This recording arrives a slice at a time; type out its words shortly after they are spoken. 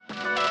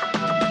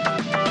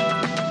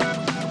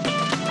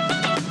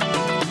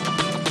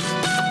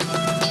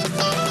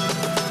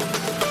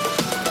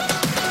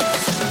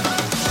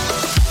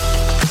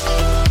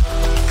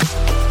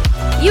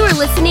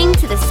listening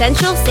to the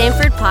Central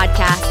Sanford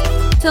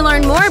Podcast. To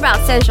learn more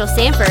about Central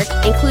Sanford,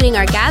 including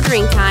our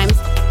gathering times,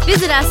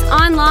 visit us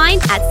online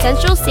at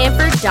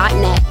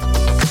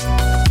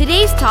centralsanford.net.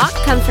 Today's talk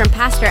comes from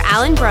Pastor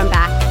Alan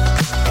Brumbach.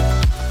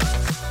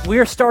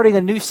 We're starting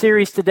a new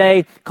series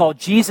today called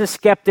Jesus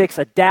Skeptics,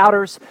 a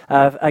doubters,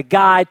 a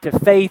guide to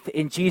faith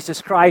in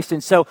Jesus Christ.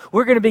 And so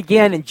we're going to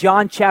begin in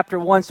John chapter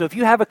 1. So if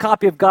you have a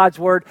copy of God's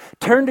Word,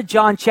 turn to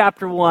John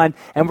chapter 1,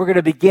 and we're going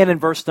to begin in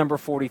verse number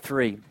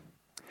 43.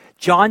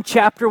 John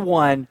chapter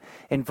 1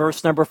 and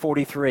verse number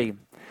 43.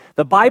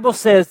 The Bible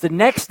says, the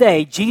next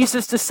day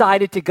Jesus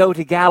decided to go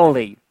to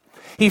Galilee.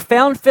 He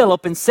found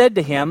Philip and said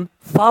to him,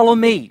 "Follow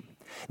me."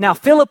 Now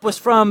Philip was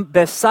from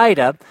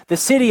Bethsaida, the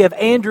city of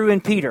Andrew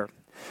and Peter.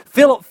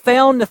 Philip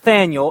found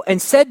Nathaniel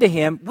and said to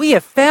him, "We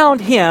have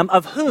found him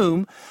of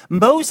whom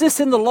Moses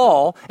in the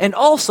law and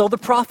also the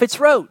prophets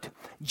wrote,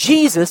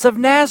 Jesus of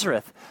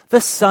Nazareth, the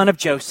son of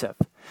Joseph."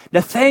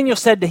 Nathaniel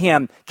said to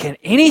him, "Can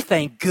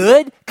anything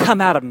good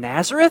come out of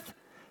Nazareth?"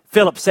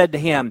 Philip said to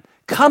him,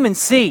 "Come and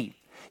see."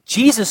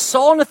 Jesus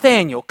saw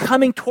Nathanael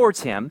coming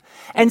towards him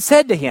and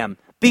said to him,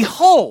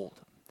 "Behold,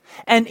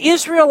 an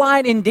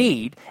Israelite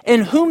indeed,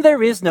 in whom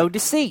there is no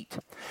deceit."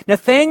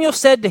 Nathanael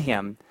said to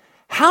him,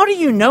 "How do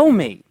you know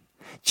me?"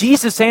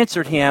 Jesus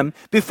answered him,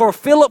 "Before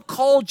Philip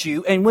called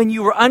you, and when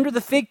you were under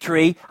the fig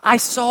tree, I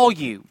saw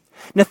you."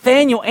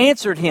 Nathanael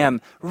answered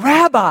him,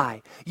 "Rabbi,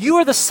 you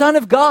are the Son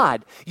of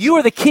God. You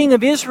are the King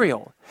of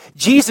Israel."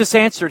 Jesus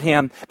answered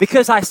him,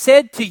 "Because I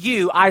said to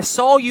you, I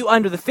saw you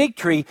under the fig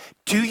tree,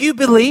 do you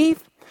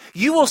believe?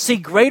 You will see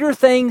greater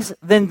things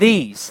than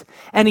these."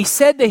 And he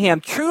said to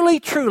him, "Truly,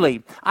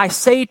 truly, I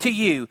say to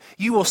you,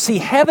 you will see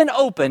heaven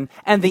open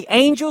and the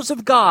angels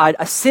of God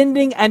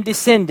ascending and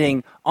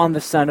descending on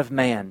the Son of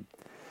Man."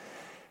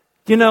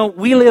 You know,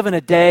 we live in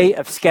a day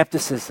of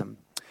skepticism.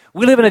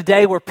 We live in a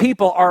day where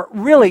people are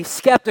really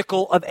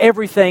skeptical of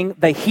everything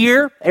they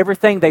hear,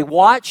 everything they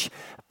watch,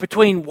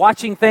 between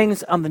watching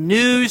things on the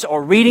news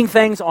or reading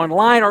things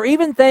online or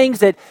even things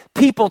that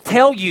people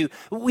tell you.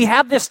 We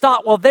have this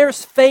thought, well,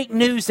 there's fake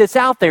news that's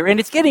out there, and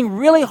it's getting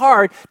really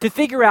hard to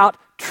figure out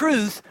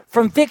truth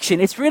from fiction.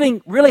 It's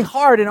really, really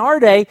hard in our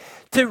day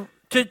to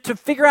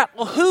figure out,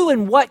 well, who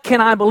and what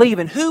can I believe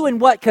and who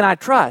and what can I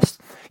trust?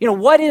 You know,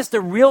 what is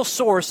the real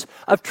source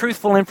of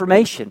truthful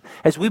information?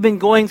 As we've been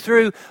going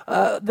through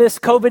this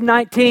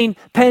COVID-19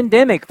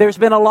 pandemic, there's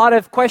been a lot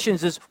of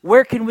questions as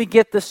where can we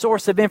get the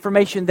source of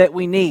information that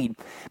we need?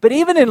 But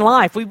even in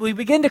life, we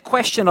begin to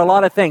question a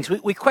lot of things.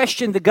 We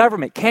question the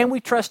government. Can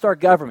we trust our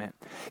government?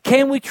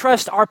 Can we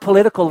trust our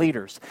political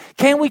leaders?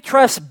 Can we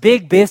trust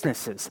big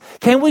businesses?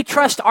 Can we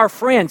trust our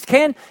friends?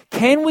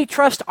 Can we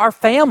trust our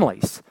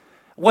families?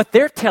 What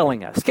they're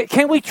telling us?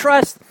 Can we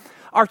trust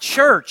our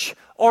church?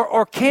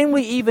 Or can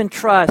we even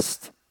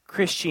trust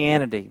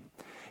Christianity?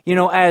 You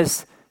know,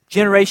 as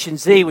Generation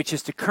Z, which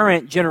is the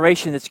current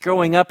generation that's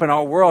growing up in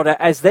our world,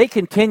 as they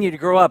continue to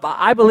grow up,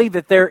 I believe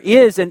that there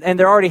is, and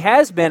there already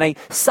has been, a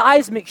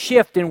seismic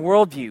shift in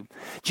worldview.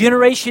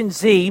 Generation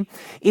Z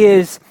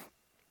is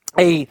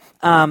a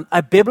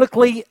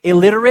biblically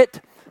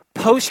illiterate,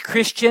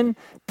 post-Christian,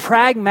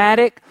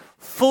 pragmatic,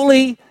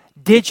 fully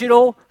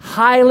digital,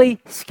 highly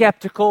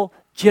skeptical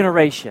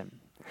generation.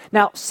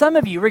 Now, some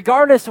of you,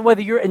 regardless of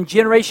whether you're in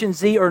Generation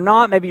Z or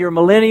not, maybe you're a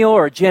millennial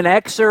or a Gen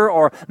Xer,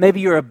 or maybe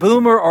you're a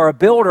boomer or a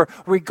builder,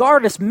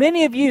 regardless,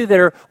 many of you that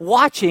are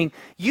watching,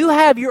 you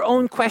have your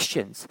own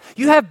questions.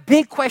 You have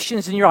big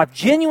questions in your life,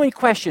 genuine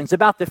questions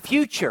about the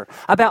future,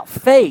 about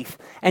faith,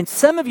 and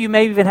some of you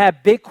may even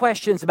have big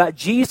questions about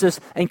Jesus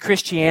and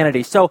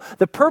Christianity. So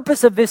the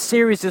purpose of this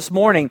series this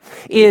morning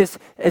is,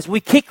 as we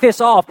kick this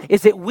off,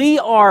 is that we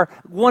are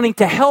wanting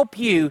to help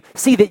you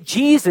see that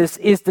Jesus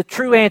is the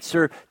true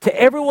answer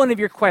to every one of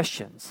your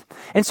questions.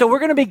 And so we're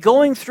going to be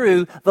going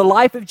through the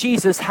life of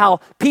Jesus, how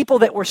people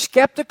that were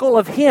skeptical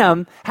of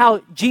him,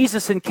 how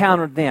Jesus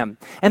encountered them.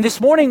 And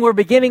this morning we're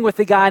beginning with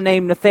a guy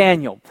named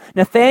Nathaniel.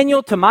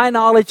 Nathaniel, to my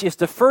knowledge, is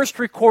the first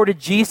recorded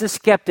Jesus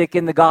skeptic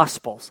in the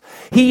Gospels.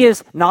 He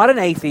is not an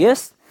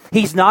atheist.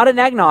 He's not an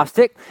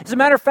agnostic. As a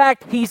matter of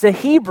fact, he's a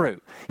Hebrew.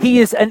 He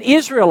is an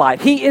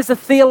Israelite. He is a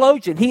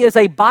theologian. He is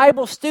a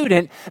Bible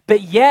student,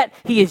 but yet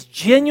he is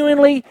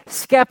genuinely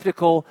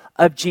skeptical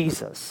of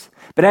Jesus.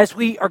 But as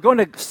we are going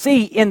to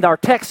see in our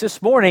text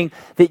this morning,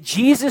 that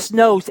Jesus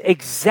knows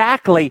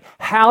exactly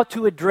how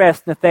to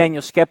address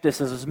Nathaniel's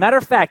skepticism. As a matter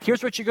of fact,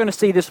 here's what you're going to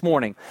see this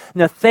morning.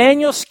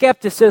 Nathaniel's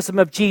skepticism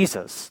of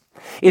Jesus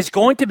is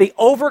going to be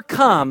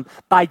overcome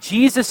by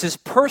Jesus'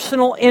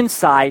 personal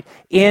insight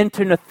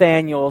into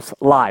Nathaniel's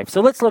life. So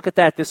let's look at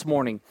that this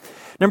morning.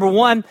 Number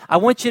one, I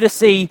want you to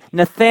see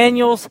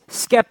Nathaniel's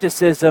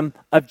skepticism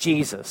of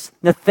Jesus.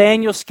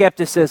 Nathaniel's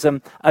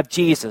skepticism of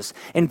Jesus.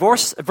 In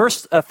verse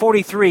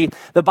 43,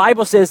 the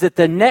Bible says that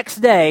the next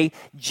day,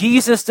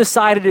 Jesus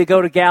decided to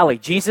go to Galilee.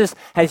 Jesus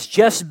has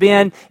just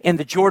been in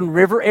the Jordan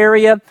River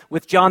area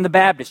with John the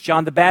Baptist.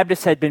 John the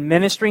Baptist had been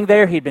ministering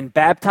there. He'd been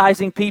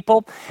baptizing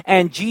people.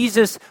 And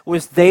Jesus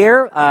was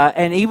there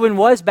and even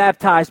was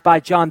baptized by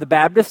John the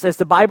Baptist, as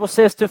the Bible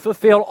says, to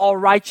fulfill all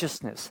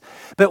righteousness.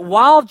 But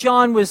while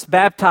John was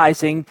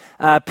baptizing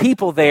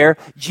people there,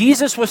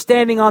 Jesus was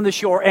standing on the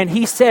shore, and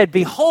he said,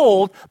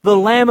 "Behold, the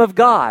Lamb of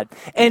God."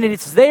 And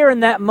it's there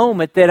in that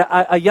moment that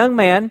a young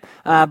man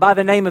by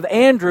the name of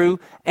Andrew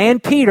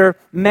and Peter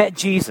met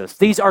Jesus.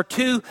 These are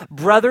two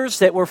brothers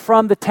that were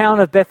from the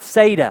town of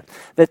Bethsaida.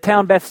 The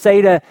town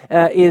Bethsaida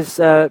is,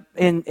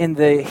 in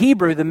the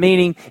Hebrew, the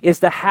meaning is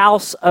the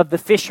house of the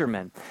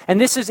fishermen. And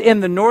this is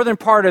in the northern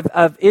part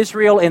of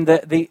Israel, in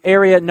the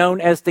area known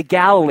as the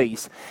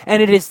Galilees.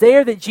 And it is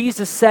there that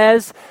Jesus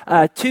says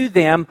to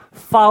them,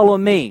 "Follow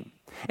me."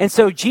 And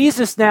so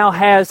Jesus now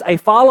has a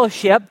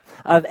fellowship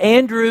of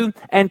Andrew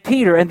and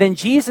Peter, and then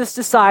Jesus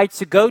decides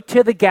to go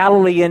to the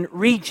Galilean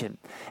region.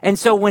 And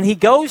so when he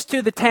goes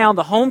to the town,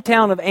 the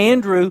hometown of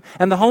Andrew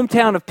and the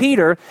hometown of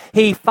Peter,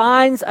 he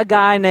finds a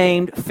guy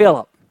named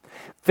Philip.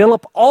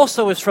 Philip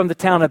also is from the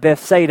town of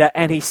Bethsaida,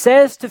 and he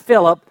says to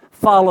Philip,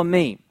 "Follow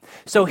me."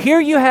 So here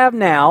you have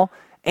now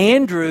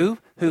Andrew,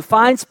 who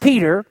finds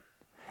Peter,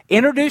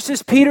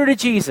 introduces Peter to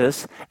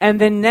Jesus, and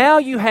then now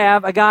you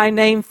have a guy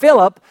named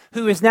Philip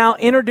who is now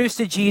introduced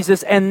to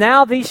Jesus, and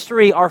now these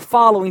three are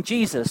following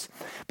Jesus.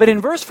 But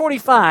in verse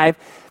 45,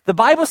 the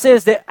Bible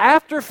says that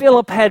after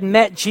Philip had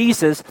met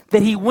Jesus,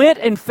 that he went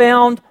and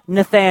found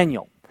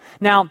Nathaniel.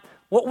 Now,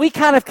 what we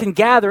kind of can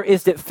gather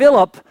is that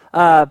Philip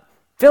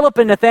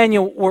and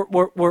Nathaniel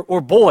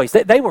were boys.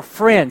 They were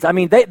friends. I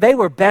mean, they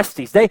were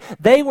besties.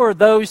 They were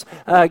those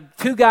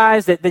two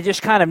guys that they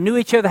just kind of knew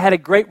each other, had a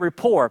great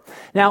rapport.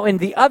 Now, in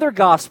the other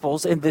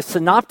Gospels, in the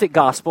Synoptic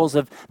Gospels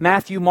of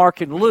Matthew, Mark,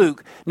 and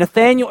Luke,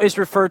 Nathaniel is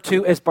referred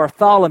to as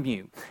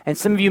Bartholomew. And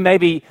some of you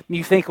maybe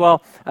you think,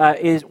 well,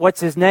 what's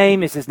his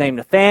name? Is his name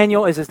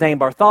Nathaniel? Is his name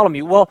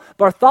Bartholomew? Well,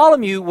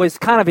 Bartholomew was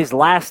kind of his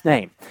last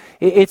name.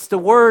 It's the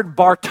word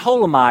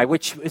Bartolomai,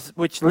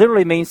 which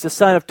literally means the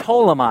son of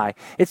Ptolemy.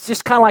 It's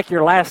just kind of like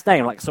your last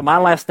name. So my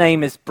last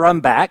name is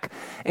Brumbach.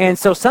 And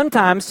so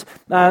sometimes,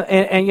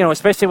 and you know,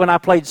 especially when I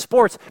played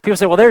sports, people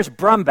say, well, there's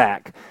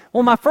Brumbach.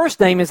 Well, my first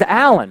name is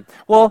Alan.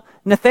 Well,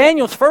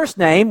 Nathaniel's first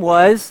name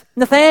was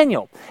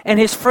Nathaniel, and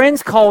his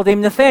friends called him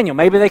Nathaniel.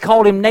 Maybe they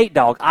called him Nate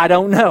Dogg. I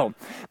don't know.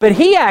 But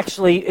he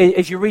actually,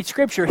 as you read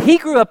Scripture, he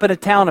grew up in a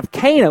town of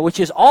Cana, which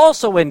is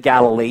also in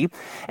Galilee,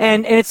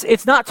 and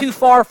it's not too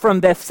far from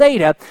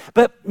Bethsaida.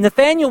 But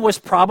Nathaniel was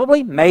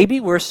probably,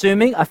 maybe, we're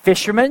assuming, a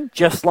fisherman,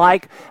 just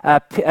like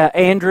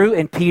Andrew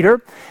and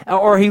Peter,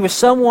 or he was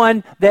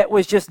someone that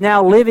was just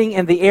now living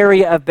in the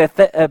area of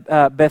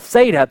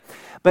Bethsaida.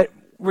 But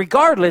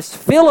regardless,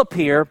 Philip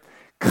here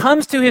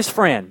comes to his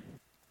friend,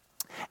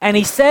 and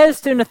he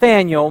says to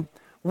Nathaniel,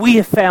 "We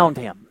have found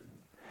him."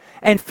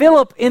 And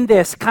Philip in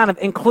this kind of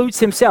includes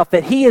himself,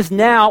 that he is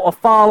now a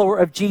follower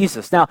of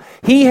Jesus. Now,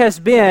 he has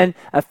been,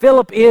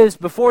 Philip is,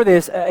 before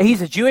this,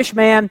 he's a Jewish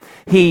man.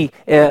 He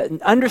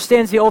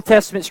understands the Old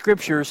Testament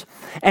scriptures.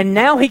 And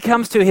now he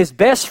comes to his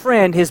best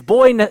friend, his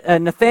boy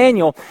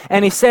Nathaniel,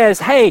 and he says,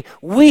 "Hey,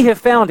 we have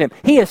found him."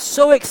 He is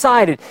so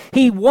excited.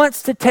 He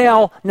wants to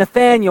tell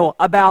Nathaniel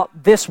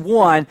about this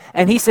one.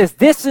 And he says,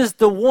 this is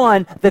the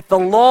one that the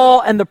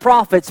law and the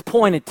prophets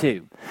pointed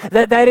to.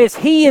 That is,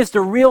 he is the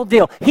real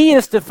deal. He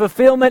is the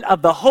fulfillment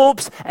of the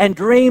hopes and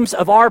dreams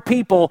of our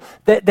people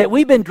that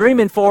we've been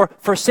dreaming for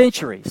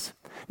centuries.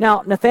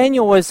 Now,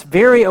 Nathaniel was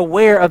very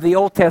aware of the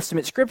Old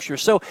Testament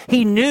scriptures, so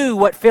he knew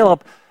what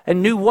Philip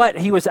and knew what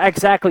he was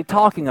exactly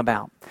talking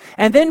about.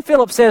 And then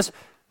Philip says,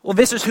 well,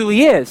 this is who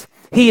he is.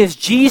 He is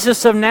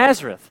Jesus of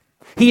Nazareth.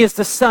 He is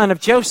the son of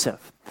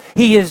Joseph.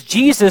 He is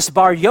Jesus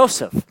bar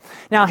Yosef.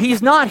 Now,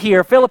 he's not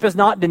here. Philip is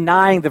not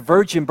denying the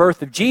virgin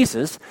birth of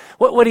Jesus.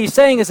 What he's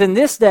saying is in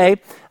this day,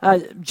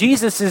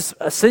 Jesus is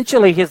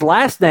essentially, his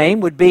last name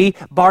would be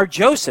bar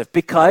Joseph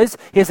because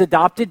his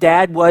adopted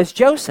dad was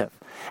Joseph.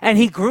 And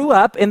he grew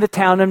up in the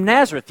town of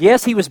Nazareth.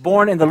 Yes, he was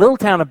born in the little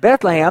town of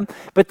Bethlehem,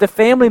 but the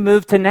family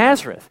moved to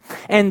Nazareth.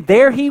 And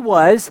there he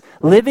was,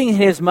 living in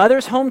his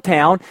mother's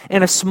hometown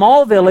in a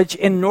small village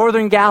in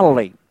northern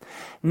Galilee.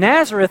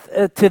 Nazareth,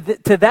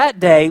 to that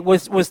day,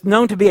 was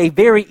known to be a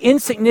very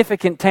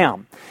insignificant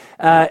town.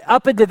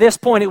 Up until this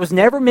point, it was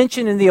never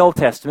mentioned in the Old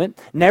Testament,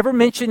 never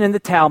mentioned in the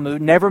Talmud,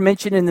 never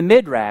mentioned in the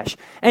Midrash,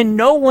 and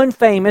no one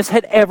famous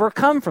had ever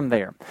come from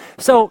there.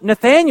 So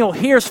Nathaniel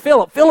hears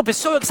Philip. Philip is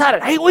so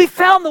excited. Hey, we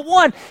found the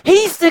one.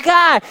 He's the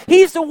guy.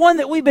 He's the one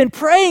that we've been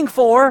praying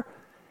for.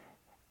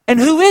 And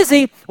who is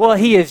he? Well,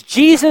 he is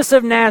Jesus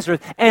of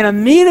Nazareth. And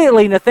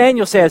immediately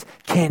Nathaniel says,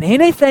 can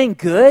anything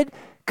good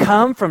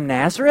come from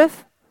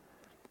Nazareth?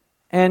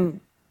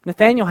 And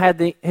Nathaniel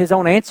had his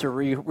own answer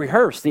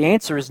rehearsed. The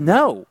answer is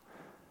no.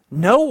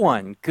 No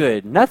one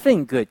good,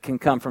 nothing good can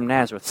come from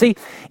Nazareth. See,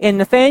 in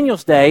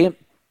Nathaniel's day,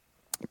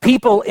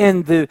 people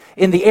in the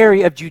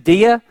area of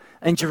Judea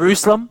and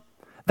Jerusalem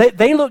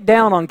They look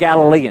down on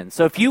Galileans.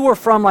 So if you were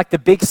from like the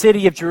big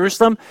city of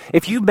Jerusalem,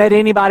 if you met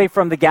anybody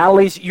from the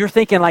Galilees, you're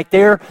thinking like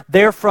they're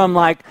from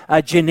like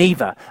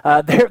Geneva.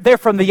 They're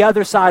from the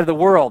other side of the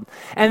world.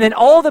 And then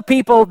all the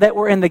people that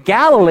were in the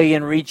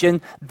Galilean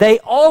region, they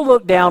all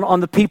look down on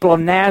the people of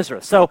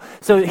Nazareth. So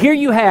here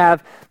you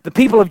have the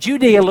people of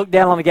Judea look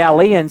down on the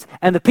Galileans,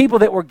 and the people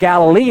that were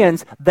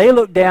Galileans, they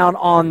look down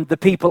on the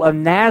people of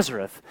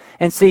Nazareth.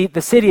 And see,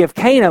 the city of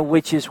Cana,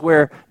 which is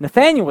where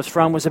Nathaniel was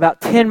from, was about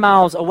 10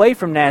 miles away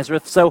from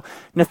Nazareth. So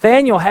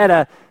Nathaniel had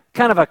a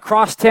kind of a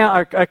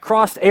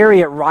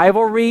cross-area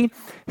rivalry.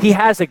 He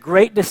has a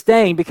great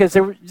disdain because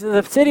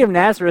the city of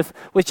Nazareth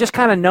was just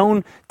kind of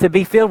known to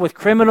be filled with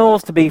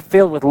criminals, to be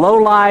filled with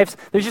lowlifes.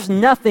 There's just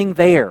nothing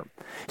there.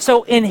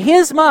 So in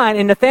his mind,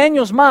 in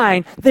Nathaniel's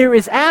mind, there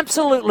is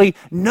absolutely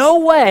no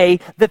way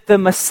that the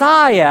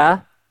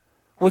Messiah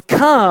would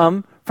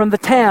come from the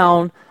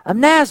town of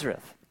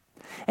Nazareth.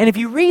 And if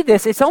you read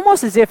this, it's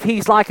almost as if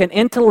he's like an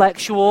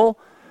intellectual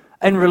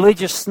and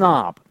religious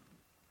snob.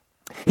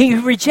 He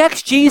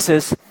rejects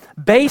Jesus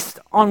based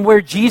on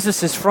where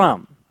Jesus is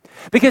from.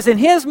 Because in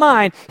his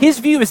mind, his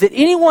view is that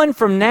anyone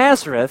from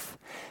Nazareth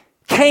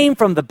came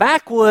from the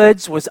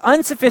backwoods, was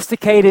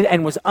unsophisticated,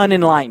 and was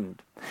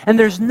unenlightened. And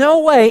there's no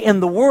way in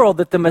the world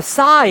that the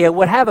Messiah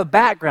would have a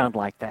background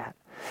like that.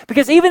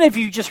 Because even if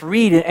you just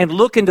read and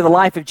look into the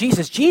life of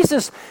Jesus,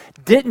 Jesus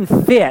didn't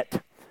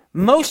fit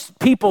most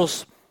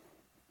people's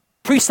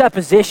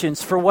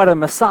presuppositions for what a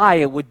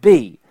Messiah would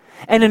be.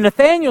 And in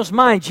Nathaniel's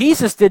mind,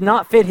 Jesus did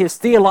not fit his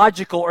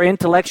theological or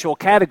intellectual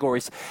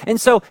categories. And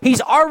so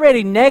he's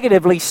already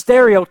negatively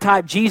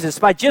stereotyped Jesus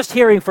by just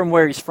hearing from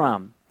where he's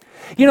from.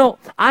 You know,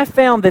 I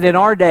found that in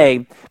our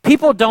day,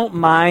 people don't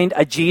mind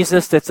a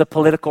Jesus that's a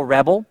political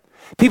rebel.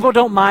 People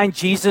don't mind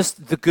Jesus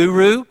the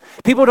guru.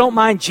 People don't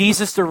mind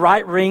Jesus the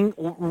right-wing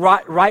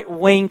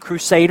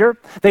crusader.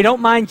 They don't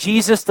mind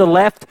Jesus the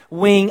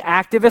left-wing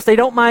activist. They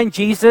don't mind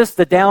Jesus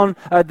the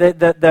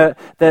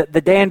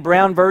Dan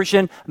Brown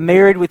version,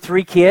 married with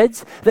 3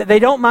 kids. They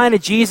don't mind a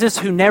Jesus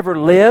who never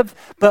lived.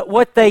 But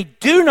what they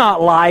do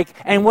not like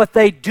and what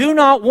they do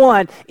not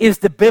want is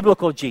the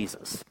biblical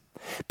Jesus.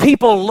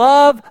 People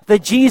love the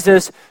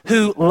Jesus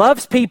who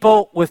loves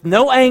people with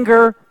no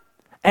anger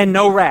and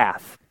no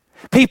wrath.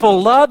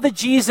 People love the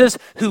Jesus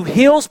who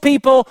heals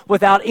people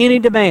without any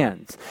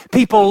demands.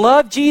 People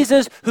love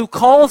Jesus who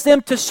calls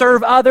them to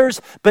serve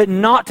others, but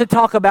not to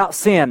talk about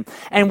sin.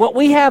 And what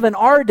we have in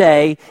our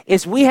day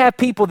is we have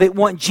people that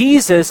want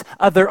Jesus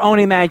of their own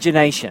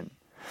imagination.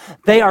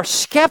 They are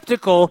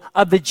skeptical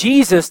of the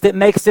Jesus that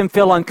makes them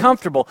feel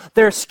uncomfortable.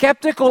 They're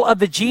skeptical of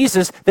the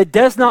Jesus that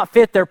does not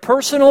fit their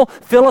personal,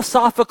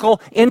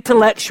 philosophical,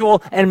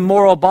 intellectual, and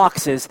moral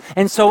boxes.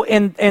 And so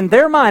in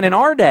their mind, in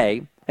our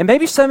day, and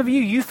maybe some of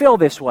you feel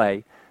this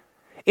way,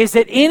 is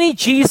that any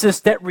Jesus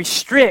that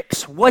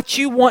restricts what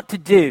you want to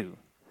do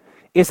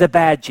is a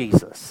bad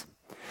Jesus.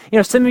 You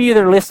know, some of you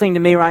that are listening to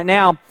me right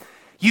now,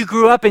 you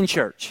grew up in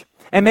church,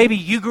 and maybe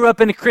you grew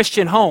up in a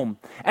Christian home,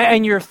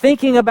 and you're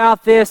thinking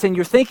about this, and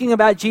you're thinking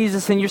about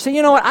Jesus, and you're saying,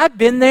 you know what, I've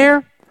been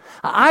there.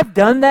 I've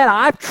done that.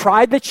 I've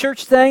tried the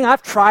church thing.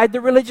 I've tried the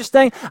religious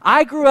thing.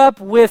 I grew up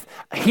with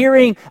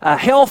hearing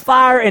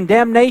hellfire and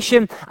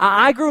damnation.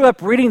 I grew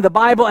up reading the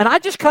Bible, and I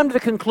just come to the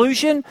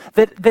conclusion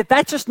that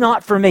that's just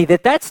not for me,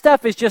 that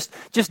stuff is just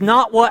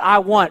not what I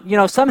want. You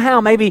know,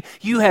 somehow maybe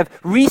you have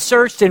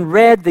researched and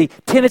read the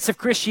tenets of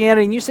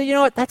Christianity, and you say, you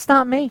know what, that's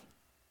not me.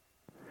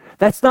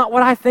 That's not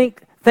what I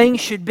think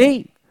things should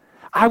be.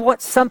 I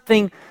want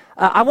something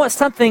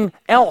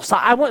else.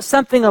 I want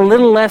something a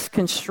little less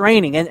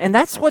constraining. And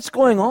that's what's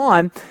going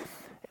on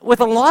with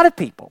a lot of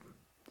people,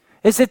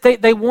 is that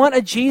they want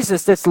a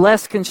Jesus that's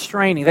less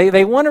constraining.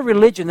 They want a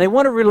religion. They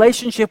want a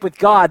relationship with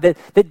God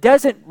that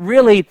doesn't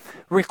really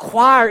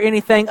require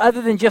anything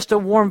other than just a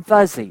warm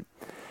fuzzy.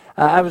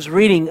 I was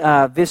reading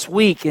this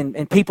week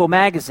in People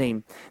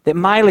magazine that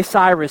Miley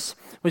Cyrus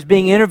was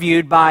being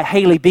interviewed by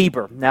Hailey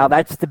Bieber. Now,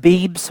 that's the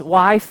Biebs'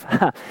 wife.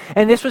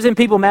 And this was in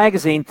People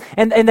magazine.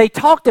 And they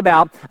talked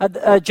about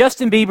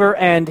Justin Bieber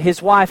and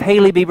his wife,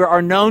 Hailey Bieber,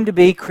 are known to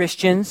be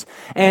Christians.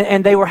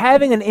 And they were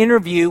having an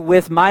interview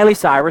with Miley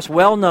Cyrus,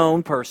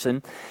 well-known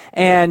person.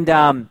 And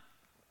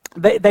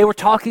they were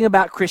talking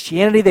about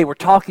Christianity. They were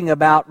talking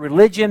about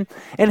religion.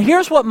 And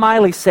here's what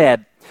Miley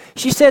said.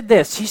 She said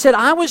this. She said,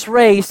 I was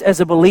raised as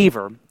a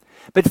believer,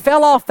 but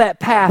fell off that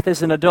path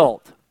as an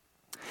adult.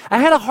 I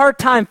had a hard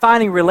time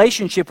finding a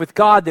relationship with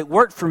God that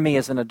worked for me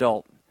as an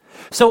adult.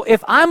 So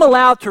if I'm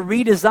allowed to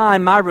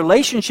redesign my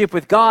relationship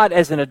with God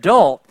as an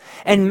adult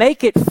and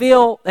make it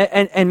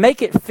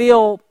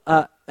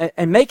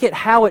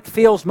how it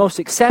feels most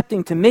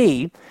accepting to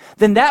me,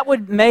 then that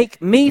would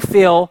make me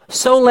feel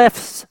so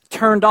less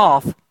turned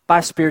off by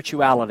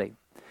spirituality.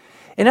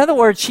 In other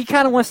words, she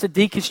kind of wants to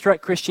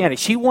deconstruct Christianity.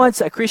 She wants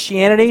a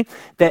Christianity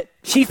that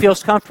she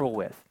feels comfortable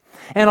with.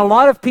 And a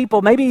lot of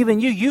people, maybe even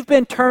you've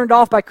been turned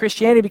off by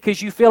Christianity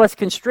because you feel it's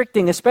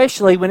constricting,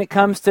 especially when it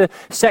comes to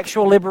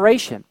sexual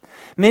liberation.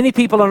 Many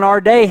people in our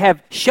day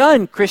have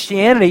shunned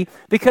Christianity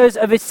because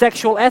of its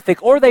sexual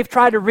ethic, or they've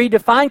tried to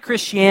redefine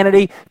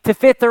Christianity to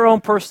fit their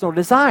own personal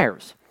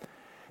desires.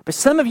 But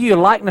some of you,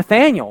 like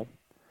Nathaniel,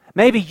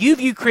 maybe you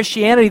view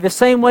Christianity the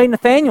same way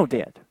Nathaniel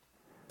did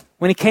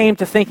when he came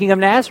to thinking of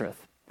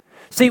Nazareth.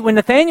 See, when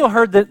Nathaniel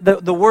heard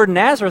the word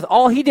Nazareth,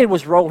 all he did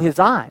was roll his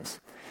eyes.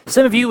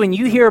 Some of you, when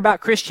you hear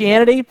about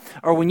Christianity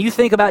or when you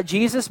think about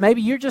Jesus,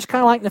 maybe you're just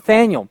kind of like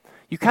Nathaniel.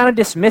 You kind of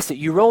dismiss it.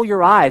 You roll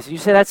your eyes. You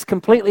say that's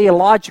completely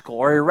illogical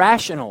or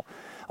irrational.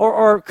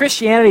 Or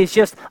Christianity is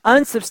just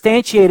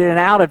unsubstantiated and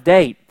out of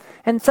date.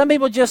 And some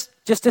people just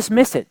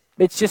dismiss it.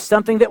 It's just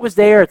something that was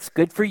there. It's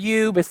good for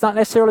you, but it's not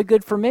necessarily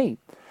good for me.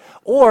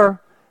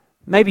 Or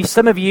maybe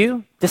some of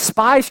you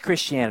despise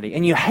Christianity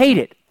and you hate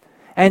it.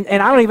 And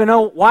I don't even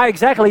know why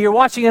exactly you're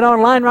watching it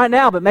online right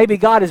now, but maybe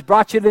God has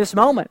brought you to this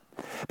moment.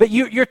 But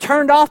you're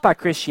turned off by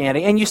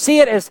Christianity, and you see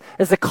it as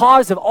the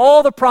cause of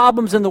all the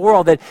problems in the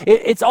world, that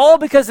it's all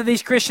because of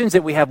these Christians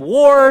that we have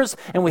wars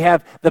and we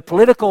have the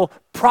political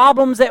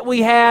problems that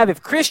we have.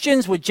 If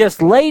Christians would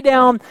just lay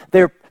down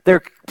their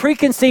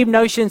preconceived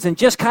notions and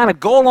just kind of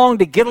go along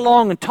to get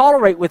along and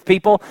tolerate with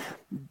people,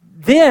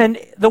 then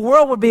the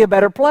world would be a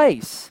better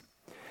place.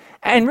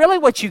 And really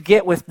what you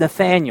get with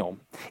Nathaniel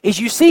is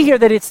you see here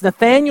that it's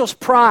Nathaniel's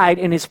pride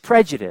and his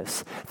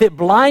prejudice that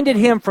blinded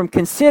him from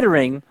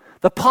considering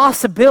the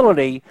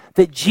possibility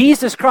that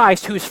Jesus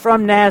Christ, who's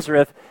from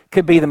Nazareth,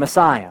 could be the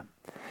Messiah.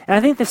 And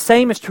I think the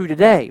same is true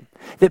today,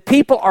 that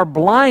people are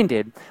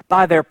blinded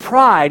by their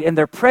pride and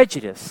their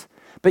prejudice,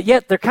 but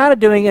yet they're kind of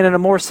doing it in a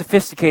more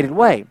sophisticated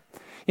way.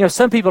 You know,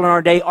 some people in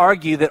our day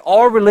argue that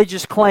all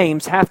religious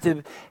claims have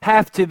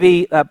to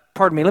be,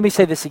 let me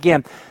say this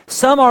again.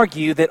 Some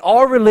argue that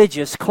all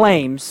religious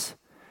claims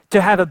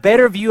to have a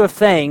better view of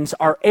things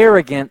are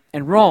arrogant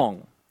and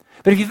wrong.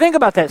 But if you think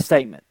about that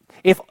statement,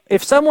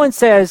 if someone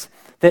says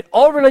that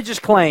all religious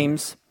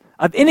claims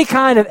of any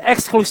kind of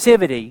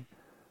exclusivity,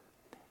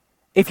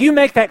 if you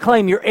make that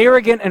claim, you're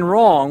arrogant and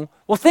wrong,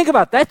 well, think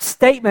about that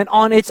statement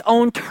on its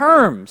own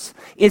terms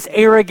is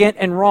arrogant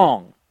and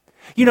wrong.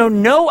 You know,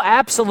 no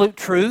absolute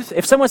truth.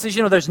 If someone says,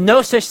 there's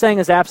no such thing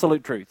as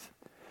absolute truth.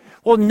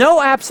 Well,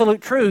 no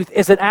absolute truth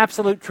is an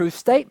absolute truth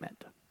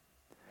statement.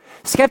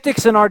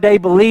 Skeptics in our day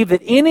believe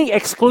that any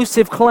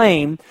exclusive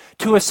claim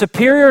to a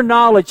superior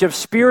knowledge of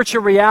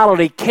spiritual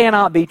reality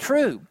cannot be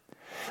true.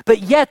 But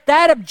yet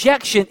that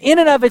objection in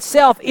and of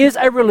itself is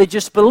a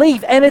religious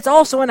belief, and it's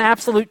also an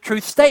absolute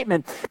truth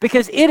statement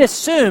because it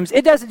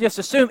doesn't just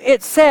assume,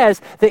 it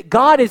says that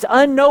God is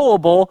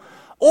unknowable,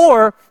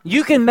 or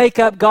you can make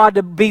up God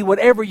to be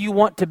whatever you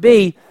want to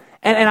be.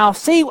 And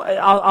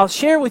I'll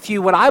share with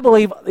you what I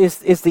believe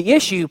is the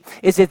issue,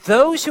 is that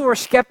those who are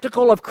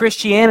skeptical of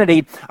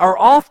Christianity are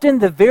often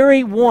the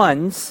very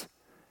ones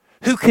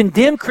who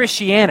condemn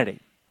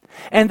Christianity.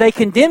 And they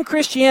condemn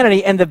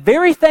Christianity, and the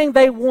very thing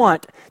they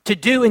want to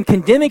do in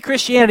condemning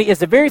Christianity is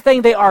the very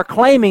thing they are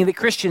claiming that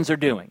Christians are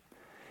doing,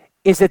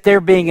 is that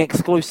they're being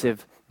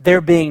exclusive,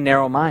 they're being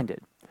narrow-minded.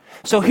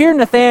 So here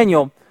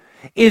Nathaniel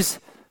is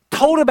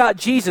told about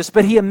Jesus,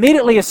 but he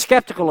immediately is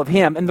skeptical of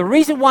him. And the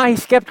reason why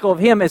he's skeptical of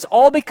him is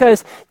all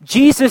because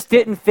Jesus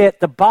didn't fit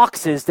the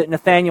boxes that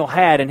Nathaniel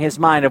had in his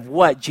mind of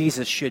what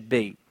Jesus should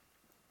be.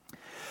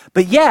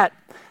 But yet,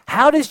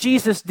 how does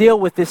Jesus deal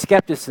with this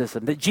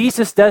skepticism, that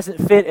Jesus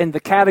doesn't fit in the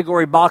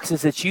category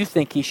boxes that you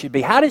think he should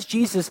be? How does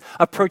Jesus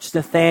approach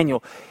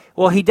Nathaniel?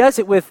 Well, he does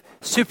it with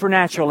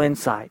supernatural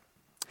insight.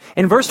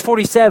 In verse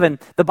 47,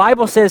 the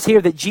Bible says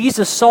here that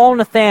Jesus saw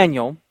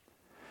Nathaniel,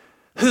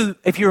 who,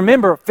 if you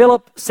remember,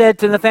 Philip said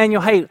to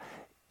Nathaniel, hey,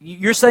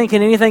 you're saying,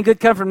 can anything good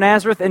come from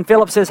Nazareth? And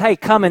Philip says, hey,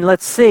 come and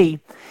let's see.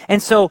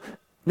 And so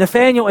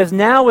Nathaniel is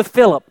now with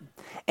Philip.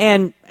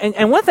 And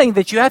one thing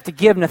that you have to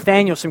give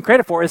Nathaniel some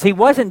credit for is he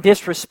wasn't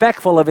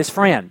disrespectful of his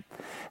friend.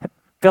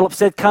 Philip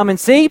said, come and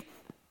see.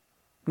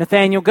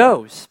 Nathaniel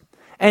goes.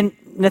 And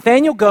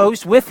Nathaniel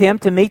goes with him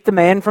to meet the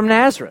man from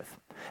Nazareth.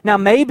 Now,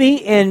 maybe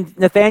in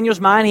Nathaniel's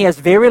mind, he has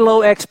very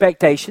low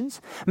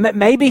expectations.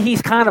 Maybe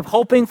he's kind of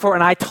hoping for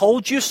an I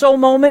told you so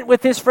moment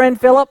with his friend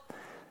Philip.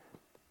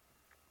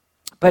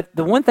 But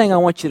the one thing I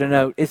want you to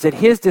note is that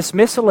his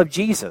dismissal of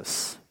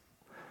Jesus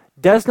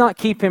does not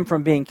keep him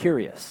from being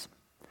curious.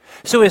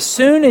 So as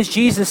soon as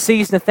Jesus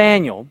sees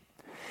Nathaniel,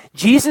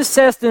 Jesus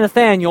says to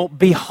Nathaniel,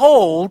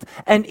 behold,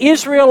 an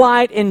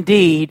Israelite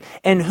indeed,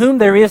 in whom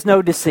there is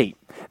no deceit.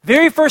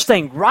 Very first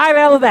thing, right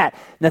out of that,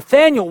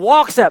 Nathaniel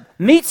walks up,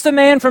 meets the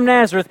man from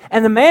Nazareth,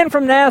 and the man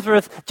from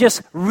Nazareth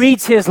just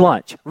reads his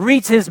lunch,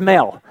 reads his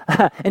mail,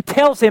 and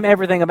tells him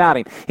everything about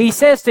him. He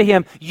says to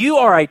him, you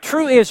are a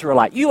true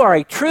Israelite. You are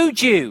a true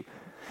Jew.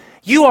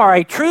 You are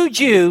a true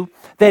Jew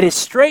that is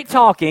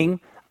straight-talking,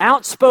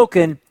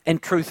 outspoken,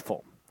 and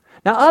truthful.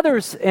 Now,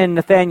 others in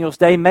Nathaniel's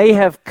day may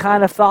have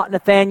kind of thought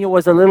Nathaniel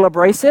was a little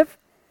abrasive.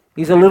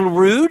 He's a little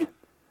rude.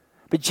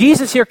 But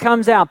Jesus here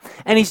comes out,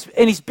 and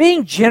he's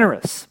being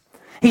generous.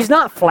 He's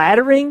not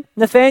flattering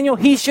Nathaniel.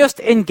 He's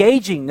just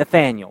engaging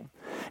Nathaniel.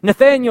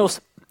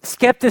 Nathaniel's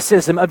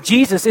skepticism of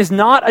Jesus is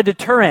not a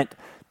deterrent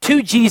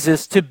to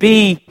Jesus to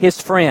be his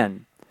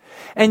friend.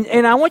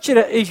 And I want you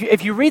to,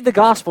 if you read the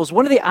Gospels,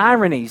 one of the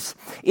ironies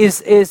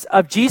is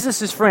of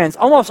Jesus' friends.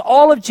 Almost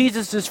all of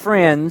Jesus'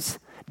 friends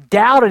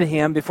doubted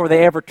him before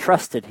they ever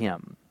trusted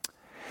him.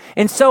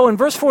 And so in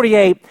verse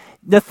 48,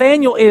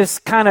 Nathaniel is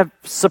kind of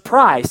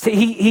surprised.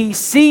 He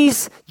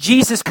sees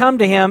Jesus come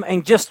to him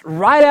and just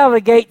right out of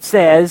the gate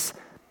says,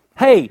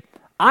 "Hey,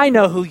 I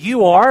know who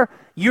you are.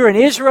 You're an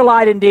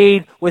Israelite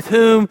indeed, with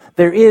whom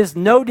there is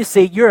no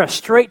deceit. You're a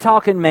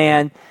straight-talking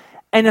man."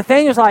 And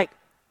Nathaniel's like,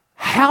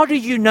 "How do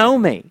you know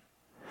me?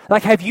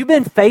 Like, have you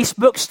been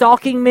Facebook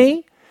stalking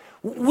me?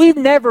 We've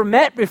never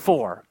met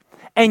before.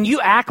 And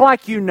you act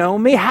like you know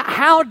me?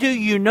 How do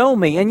you know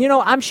me?" And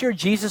I'm sure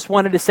Jesus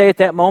wanted to say at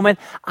that moment,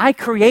 "I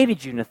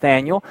created you,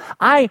 Nathaniel.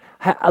 I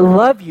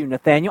love you,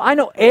 Nathaniel. I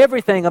know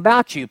everything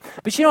about you."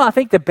 But I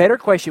think the better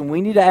question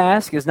we need to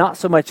ask is not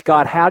so much,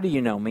 "God, how do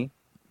you know me?"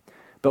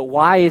 but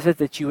 "Why is it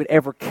that you would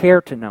ever care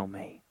to know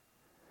me?"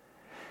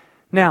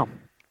 Now,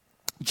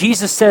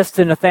 Jesus says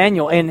to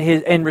Nathaniel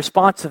in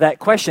response to that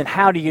question,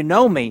 "How do you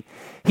know me?"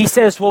 He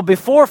says, "Well,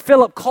 before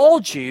Philip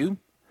called you,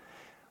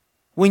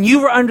 when you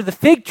were under the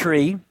fig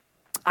tree,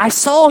 I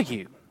saw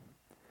you."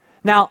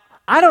 Now,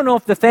 I don't know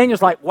if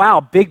Nathaniel's like,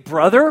 "Wow, big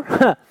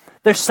brother,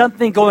 there's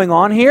something going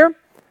on here."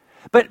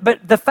 But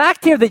the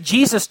fact here that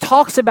Jesus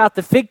talks about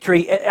the fig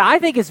tree, I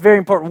think is very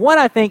important. One,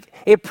 I think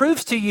it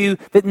proves to you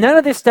that none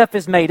of this stuff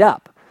is made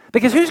up.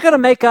 Because who's going to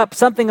make up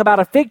something about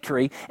a fig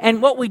tree? And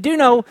what we do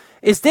know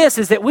is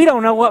that we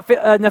don't know what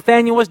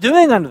Nathaniel was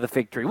doing under the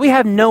fig tree. We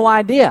have no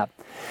idea.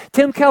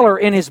 Tim Keller,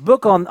 in his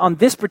book on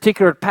this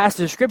particular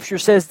passage of Scripture,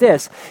 says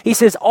this. He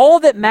says,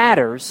 all that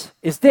matters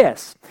is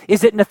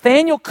that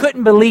Nathaniel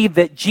couldn't believe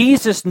that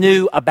Jesus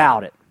knew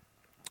about it.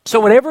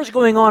 So whatever's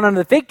going on under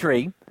the fig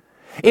tree,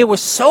 it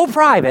was so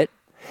private,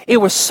 it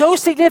was so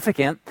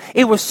significant,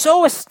 it was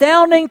so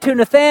astounding to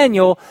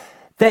Nathaniel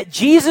that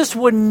Jesus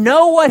would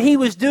know what he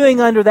was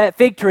doing under that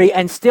fig tree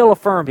and still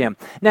affirm him.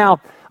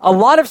 Now, a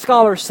lot of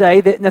scholars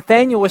say that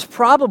Nathaniel was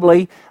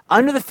probably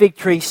under the fig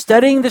tree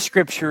studying the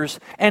Scriptures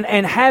and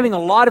having a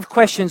lot of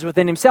questions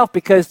within himself,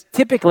 because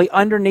typically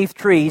underneath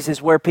trees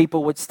is where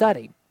people would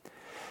study.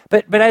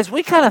 But as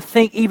we kind of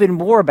think even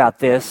more about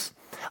this,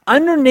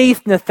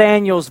 underneath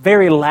Nathaniel's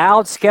very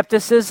loud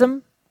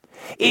skepticism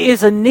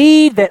is a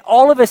need that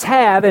all of us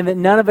have and that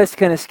none of us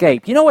can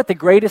escape. You know what the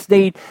greatest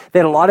need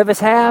that a lot of us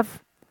have?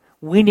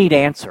 We need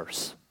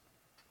answers.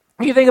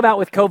 What do you think about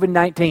with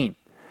COVID-19?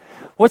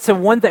 What's the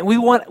one thing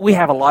we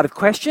have a lot of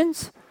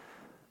questions.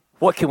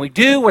 What can we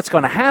do? What's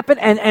going to happen?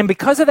 And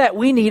because of that,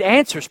 we need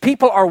answers.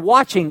 People are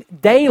watching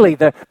daily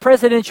the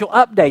presidential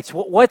updates.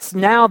 What's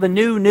now the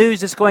new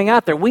news that's going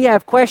out there? We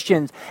have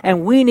questions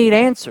and we need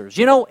answers.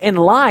 In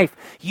life,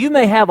 you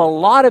may have a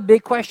lot of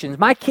big questions.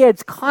 My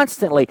kids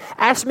constantly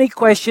ask me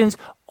questions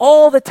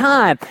all the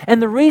time.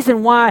 And the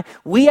reason why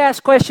we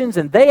ask questions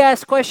and they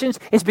ask questions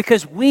is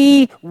because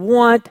we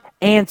want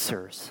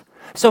answers.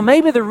 So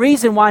maybe the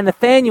reason why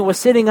Nathaniel was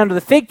sitting under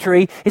the fig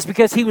tree is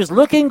because he was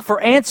looking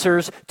for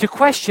answers to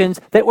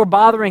questions that were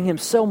bothering him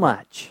so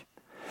much.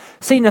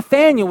 See,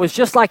 Nathaniel was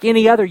just like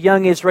any other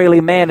young Israeli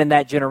man in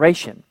that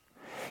generation.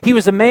 He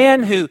was a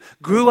man who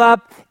grew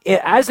up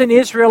as an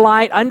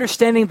Israelite,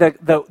 understanding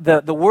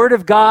the Word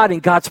of God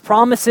and God's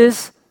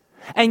promises,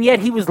 and yet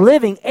he was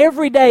living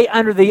every day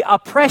under the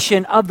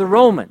oppression of the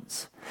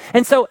Romans.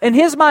 And so in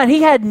his mind,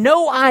 he had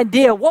no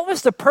idea what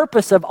was the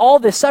purpose of all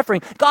this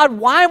suffering. God,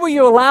 why were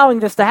you allowing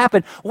this to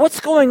happen?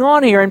 What's going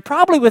on here? And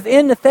probably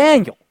within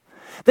Nathaniel,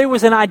 there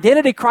was an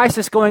identity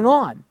crisis going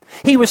on.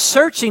 He was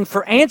searching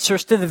for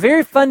answers to the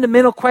very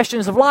fundamental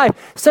questions of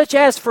life, such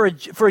as for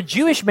a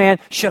Jewish man,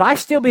 should I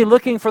still be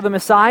looking for the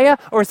Messiah,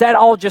 or is that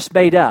all just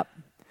made up?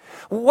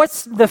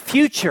 What's the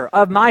future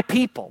of my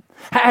people?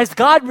 Has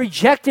God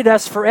rejected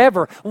us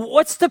forever?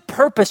 What's the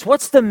purpose?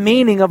 What's the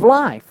meaning of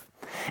life?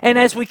 And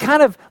as we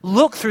kind of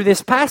look through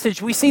this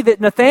passage, we see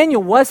that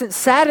Nathaniel wasn't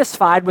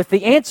satisfied with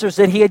the answers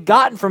that he had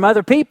gotten from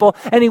other people,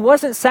 and he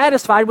wasn't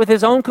satisfied with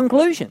his own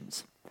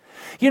conclusions.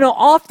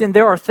 Often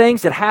there are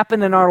things that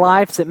happen in our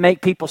lives that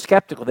make people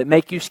skeptical, that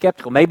make you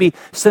skeptical. Maybe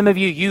some of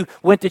you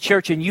went to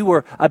church and you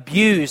were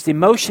abused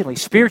emotionally,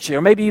 spiritually,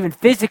 or maybe even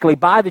physically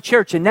by the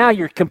church, and now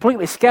you're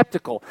completely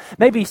skeptical.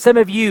 Maybe some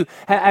of you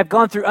have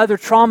gone through other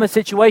trauma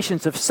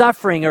situations of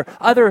suffering or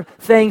other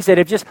things that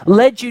have just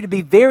led you to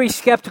be very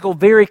skeptical,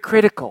 very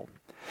critical.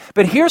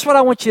 But here's what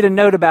I want you to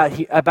note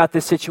about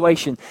this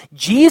situation.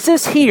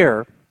 Jesus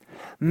here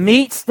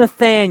meets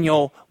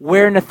Nathaniel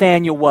where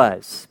Nathaniel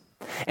was.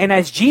 And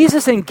as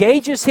Jesus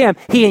engages him,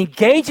 he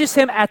engages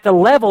him at the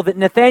level that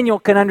Nathaniel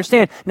can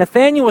understand.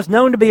 Nathaniel was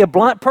known to be a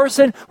blunt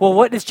person. Well,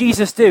 what does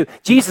Jesus do?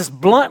 Jesus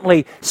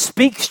bluntly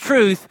speaks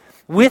truth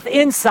with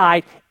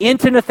insight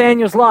into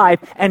Nathaniel's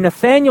life, and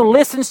Nathaniel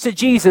listens to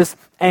Jesus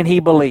and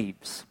he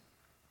believes.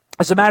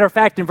 As a matter of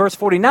fact, in verse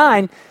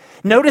 49,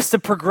 notice the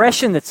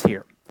progression that's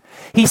here.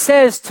 He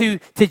says to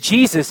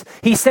Jesus,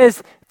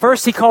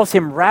 first he calls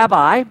him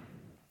Rabbi.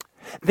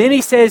 Then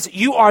he says,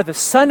 you are the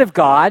Son of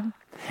God.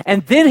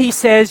 And then he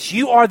says,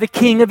 you are the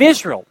King of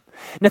Israel.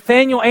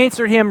 Nathanael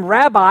answered him,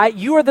 Rabbi,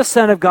 you are the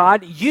Son of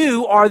God.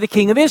 You are the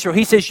King of Israel.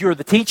 He says, you're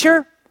the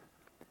teacher.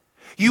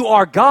 You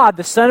are God.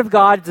 The Son of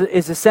God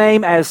is the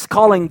same as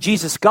calling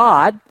Jesus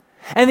God.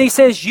 And he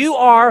says, you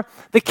are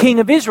the King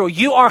of Israel.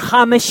 You are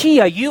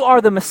HaMashiach. You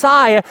are the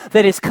Messiah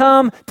that has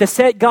come to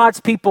set God's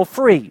people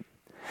free.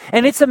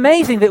 And it's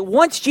amazing that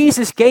once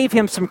Jesus gave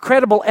him some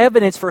credible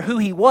evidence for who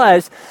he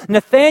was,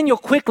 Nathaniel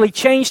quickly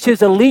changed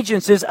his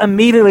allegiances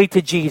immediately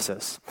to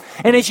Jesus.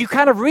 And as you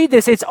kind of read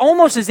this, it's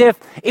almost as if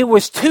it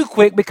was too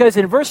quick, because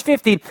in verse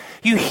 50,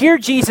 you hear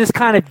Jesus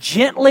kind of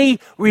gently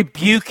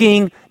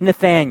rebuking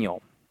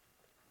Nathaniel.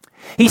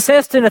 He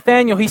says to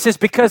Nathaniel, he says,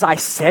 because I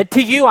said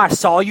to you, I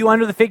saw you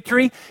under the fig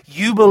tree,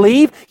 you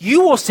believe,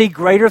 you will see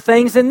greater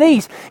things than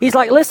these. He's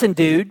like, listen,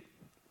 dude,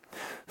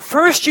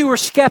 first you were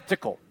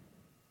skeptical.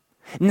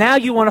 Now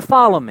you want to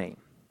follow me.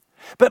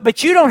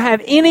 But you don't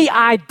have any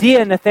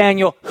idea,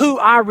 Nathaniel, who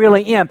I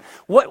really am.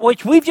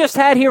 What we've just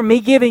had here, me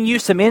giving you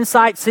some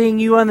insight, seeing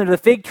you under the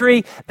fig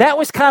tree, that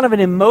was kind of an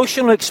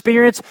emotional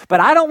experience, but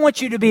I don't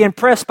want you to be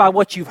impressed by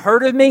what you've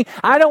heard of me.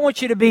 I don't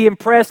want you to be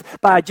impressed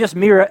by just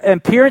mere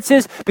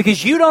appearances,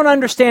 because you don't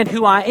understand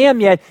who I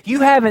am yet.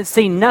 You haven't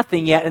seen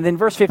nothing yet. And then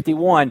verse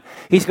 51,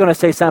 he's going to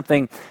say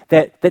something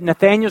that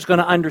Nathaniel's going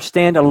to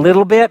understand a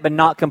little bit, but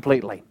not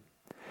completely.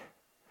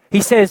 He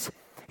says,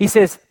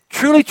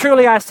 truly,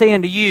 truly, I say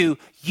unto you,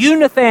 you,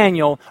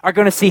 Nathaniel, are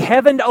going to see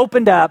heaven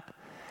opened up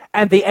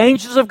and the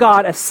angels of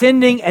God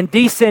ascending and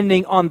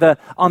descending on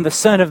the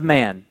Son of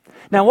Man.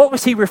 Now, what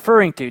was he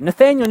referring to?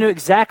 Nathaniel knew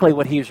exactly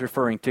what he was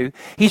referring to.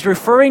 He's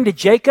referring to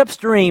Jacob's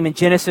dream in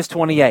Genesis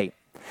 28.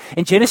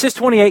 In Genesis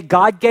 28,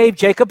 God gave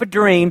Jacob a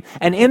dream,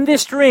 and in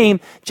this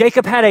dream,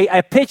 Jacob had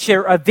a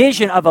picture, a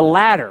vision of a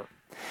ladder.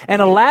 And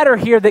a ladder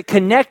here that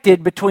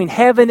connected between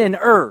heaven and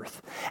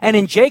earth. And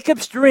in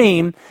Jacob's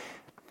dream,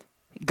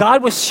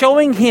 God was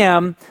showing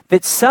him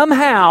that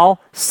somehow,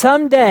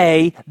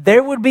 someday,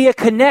 there would be a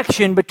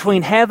connection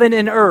between heaven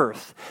and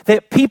earth,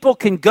 that people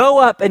can go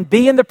up and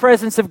be in the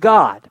presence of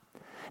God.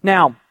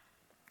 Now,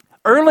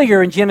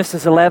 earlier in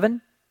Genesis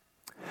 11,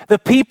 the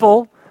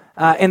people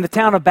in the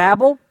town of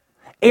Babel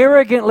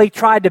arrogantly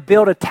tried to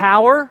build a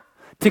tower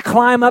to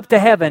climb up to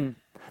heaven.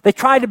 They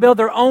tried to build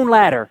their own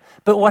ladder,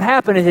 but what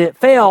happened is it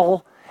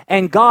fell,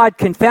 and God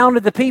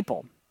confounded the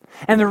people.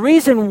 And the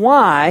reason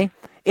why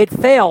it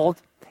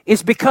failed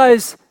is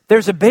because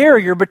there's a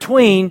barrier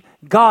between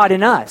God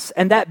and us,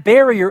 and that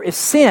barrier is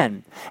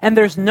sin. And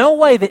there's no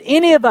way that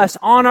any of us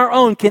on our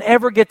own can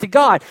ever get to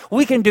God.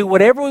 We can do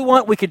whatever we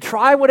want. We can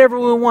try whatever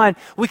we want.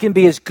 We can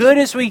be as good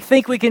as we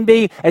think we can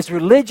be, as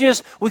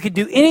religious. We could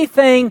do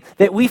anything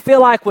that we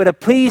feel like would have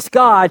pleased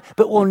God,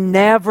 but we'll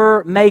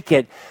never make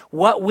it.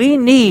 What we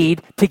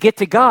need to get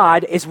to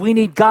God is we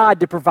need God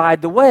to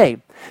provide the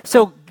way.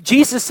 So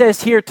Jesus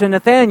says here to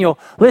Nathaniel,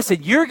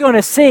 listen, you're going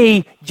to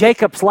see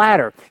Jacob's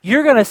ladder.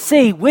 You're going to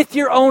see with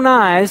your own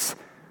eyes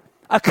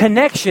a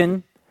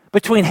connection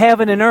between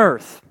heaven and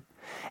earth.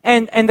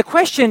 And the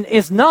question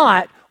is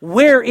not,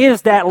 where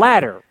is that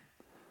ladder?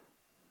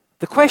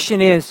 The question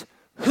is,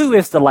 who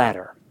is the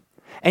ladder?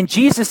 And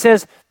Jesus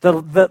says,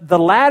 the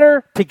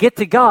ladder to get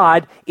to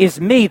God is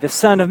me, the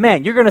Son of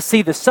Man. You're going to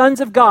see the sons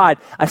of God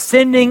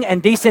ascending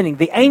and descending,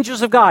 the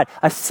angels of God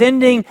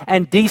ascending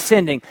and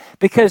descending.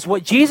 Because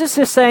what Jesus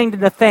is saying to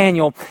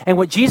Nathaniel and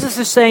what Jesus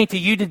is saying to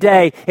you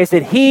today is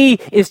that he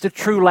is the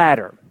true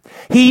ladder.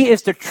 He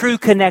is the true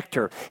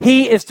connector.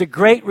 He is the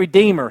great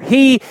redeemer.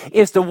 He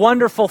is the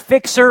wonderful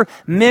fixer,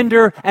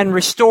 mender, and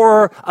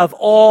restorer of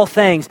all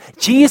things.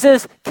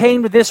 Jesus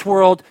came to this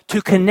world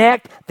to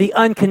connect the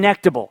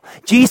unconnectable.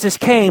 Jesus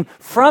came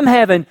from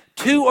heaven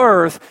to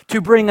earth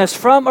to bring us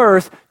from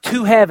earth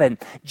to heaven.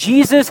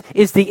 Jesus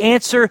is the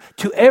answer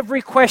to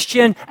every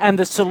question and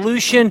the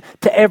solution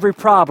to every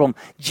problem.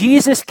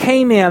 Jesus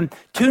came in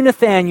to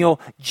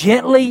Nathaniel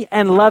gently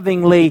and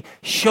lovingly,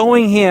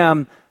 showing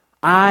him,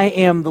 I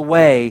am the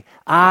way,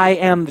 I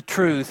am the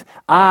truth,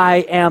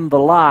 I am the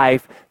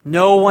life.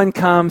 No one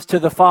comes to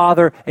the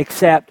Father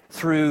except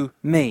through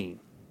me.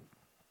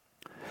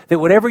 That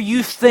whatever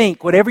you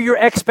think, whatever your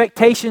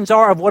expectations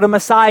are of what a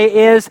Messiah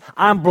is,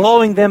 I'm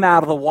blowing them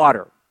out of the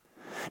water.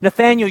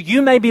 Nathaniel,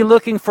 you may be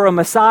looking for a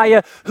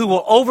Messiah who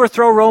will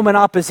overthrow Roman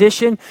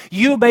opposition.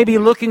 You may be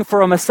looking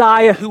for a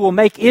Messiah who will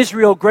make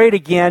Israel great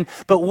again.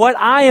 But what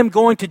I am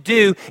going to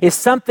do is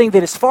something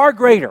that is far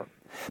greater.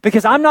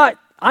 Because I'm not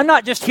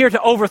just here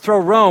to overthrow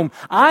Rome.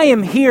 I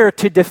am here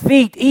to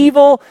defeat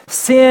evil,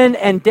 sin,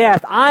 and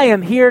death. I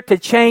am here to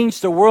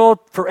change the world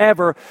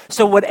forever.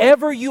 So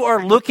whatever you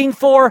are looking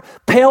for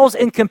pales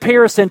in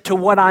comparison to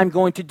what I'm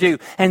going to do.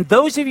 And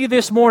those of you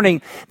this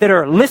morning that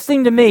are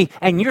listening to me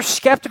and you're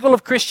skeptical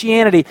of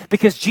Christianity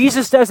because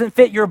Jesus doesn't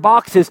fit your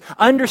boxes,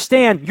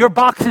 understand your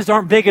boxes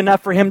aren't big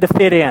enough for him to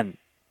fit in.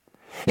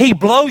 He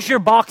blows your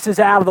boxes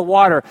out of the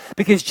water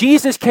because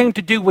Jesus came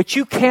to do what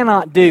you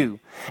cannot do.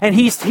 And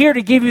he's here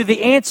to give you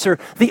the answer,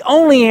 the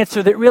only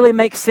answer that really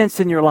makes sense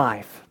in your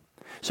life.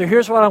 So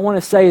here's what I want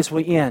to say as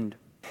we end.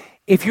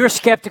 If you're a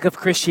skeptic of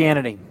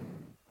Christianity,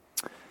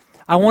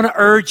 I want to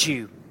urge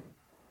you,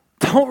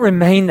 don't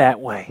remain that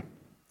way.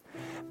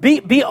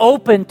 Be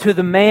open to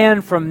the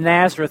man from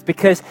Nazareth,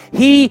 because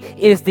he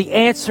is the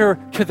answer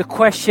to the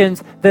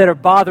questions that are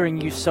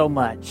bothering you so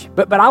much.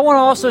 But I want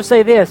to also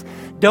say this.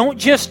 Don't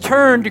just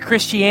turn to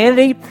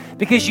Christianity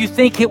because you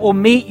think it will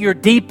meet your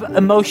deep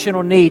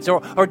emotional needs.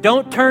 Or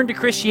don't turn to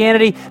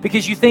Christianity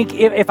because you think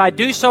if I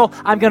do so,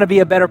 I'm going to be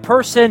a better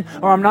person,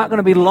 or I'm not going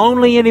to be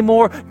lonely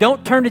anymore.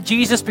 Don't turn to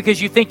Jesus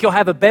because you think you'll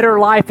have a better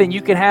life than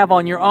you can have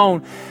on your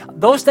own.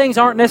 Those things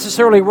aren't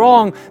necessarily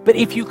wrong, but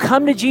if you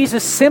come to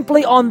Jesus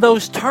simply on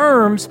those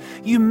terms,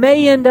 you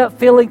may end up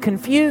feeling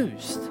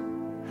confused.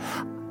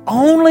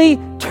 Only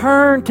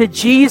turn to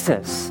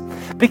Jesus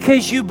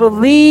because you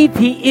believe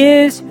he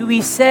is who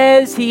he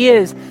says he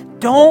is.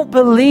 Don't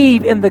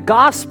believe in the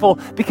gospel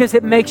because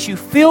it makes you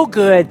feel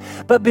good,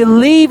 but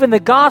believe in the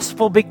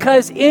gospel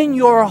because in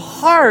your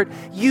heart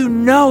you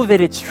know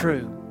that it's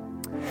true.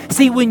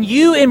 See, when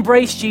you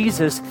embrace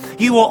Jesus,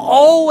 you will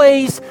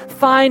always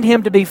find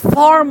him to be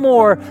far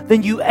more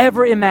than you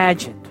ever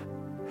imagined.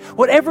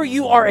 Whatever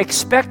you are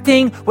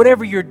expecting,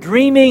 whatever you're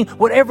dreaming,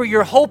 whatever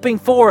you're hoping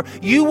for,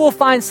 you will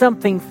find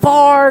something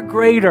far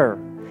greater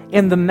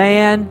in the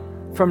man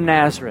from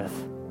Nazareth.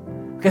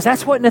 Because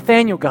that's what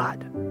Nathaniel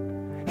got.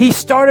 He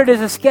started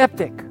as a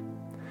skeptic.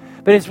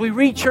 But as we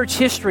read church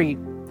history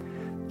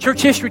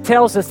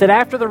tells us that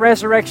after the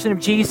resurrection of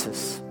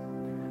Jesus,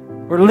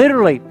 we're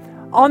literally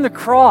on the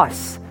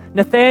cross,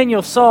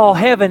 Nathaniel saw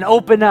heaven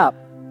open up.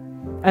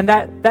 And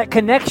that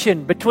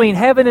connection between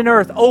heaven and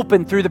earth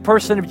opened through the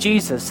person of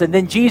Jesus. And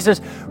then Jesus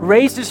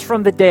raises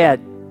from the dead.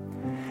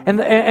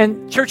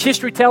 And church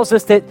history tells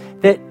us that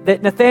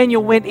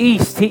Nathaniel went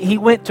east. He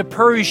went to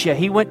Persia.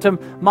 He went to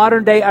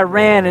modern-day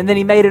Iran. And then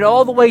he made it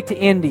all the way to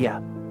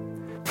India,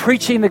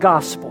 preaching the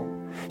gospel,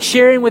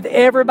 sharing with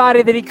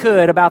everybody that he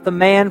could about the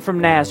man from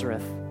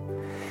Nazareth.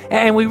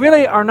 And we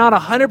really are not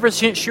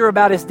 100% sure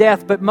about his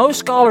death, but most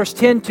scholars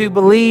tend to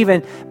believe,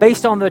 and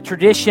based on the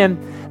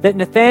tradition, that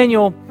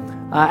Nathaniel,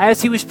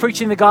 as he was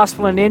preaching the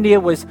gospel in India,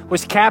 was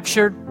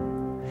captured,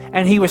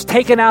 and he was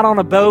taken out on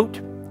a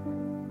boat.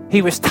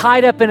 He was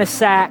tied up in a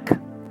sack,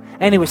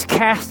 and he was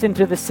cast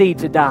into the sea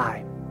to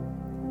die.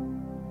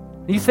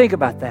 You think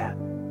about that.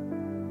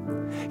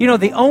 You know,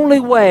 the only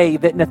way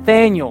that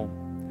Nathaniel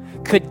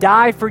could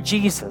die for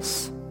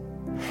Jesus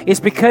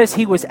is because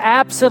he was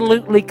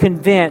absolutely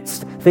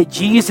convinced that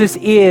Jesus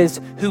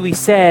is who he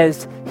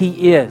says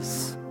he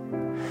is.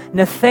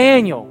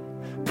 Nathaniel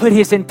put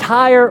his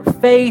entire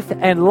faith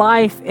and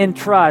life and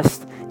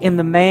trust in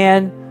the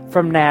man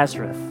from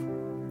Nazareth.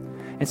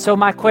 And so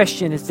my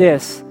question is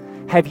this: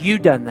 have you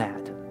done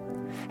that?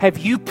 Have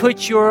you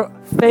put your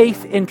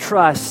faith and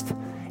trust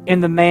in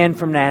the man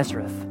from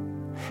Nazareth?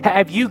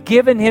 Have you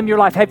given him your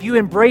life? Have you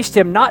embraced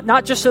him?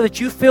 Not just so that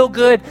you feel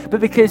good, but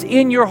because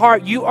in your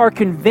heart you are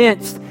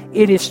convinced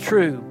it is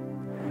true.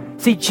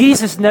 See,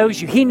 Jesus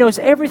knows you. He knows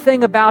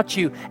everything about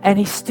you, and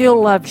he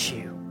still loves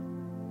you.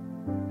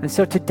 And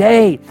so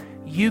today,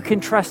 you can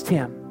trust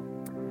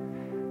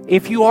him.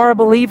 If you are a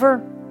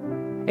believer,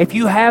 if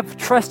you have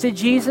trusted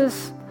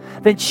Jesus,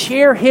 then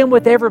share him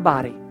with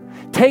everybody.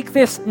 Take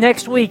this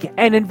next week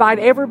and invite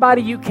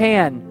everybody you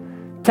can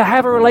to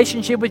have a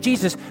relationship with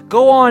Jesus.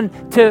 Go on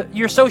to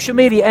your social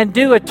media and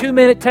do a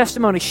 2-minute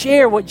testimony.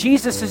 Share what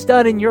Jesus has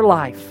done in your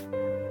life.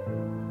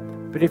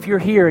 But if you're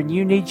here and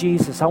you need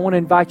Jesus, I want to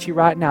invite you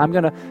right now. I'm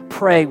going to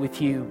pray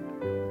with you.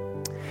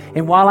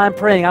 And while I'm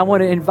praying, I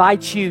want to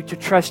invite you to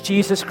trust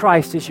Jesus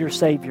Christ as your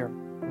Savior.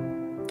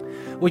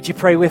 Would you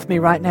pray with me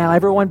right now?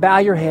 Everyone bow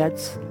your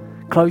heads.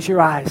 Close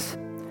your eyes.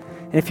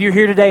 And if you're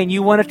here today and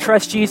you want to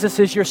trust Jesus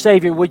as your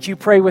Savior, would you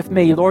pray with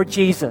me? Lord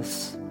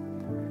Jesus,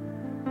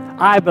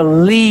 I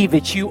believe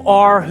that you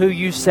are who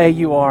you say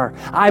you are.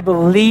 I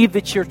believe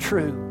that you're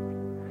true.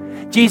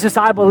 Jesus,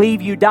 I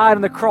believe you died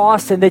on the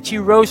cross and that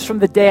you rose from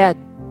the dead.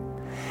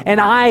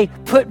 And I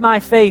put my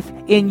faith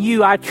in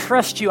you. I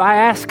trust you. I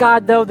ask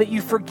God, though, that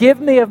you forgive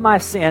me of my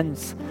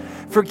sins.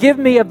 Forgive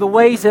me of the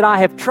ways that I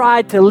have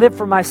tried to live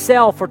for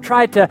myself or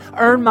tried to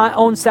earn my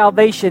own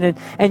salvation.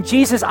 And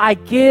Jesus, I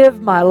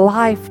give my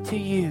life to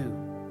you.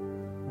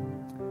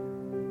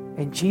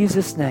 In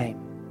Jesus' name,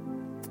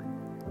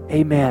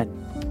 amen.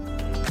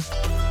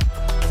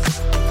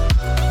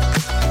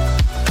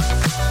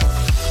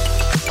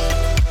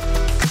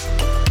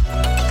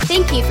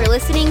 Thank you for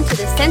listening to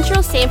the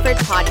Central Sanford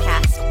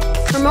Podcast.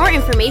 For more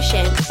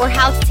information or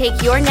how to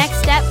take your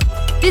next step,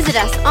 visit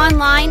us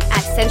online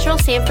at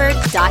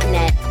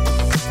centralsanford.net.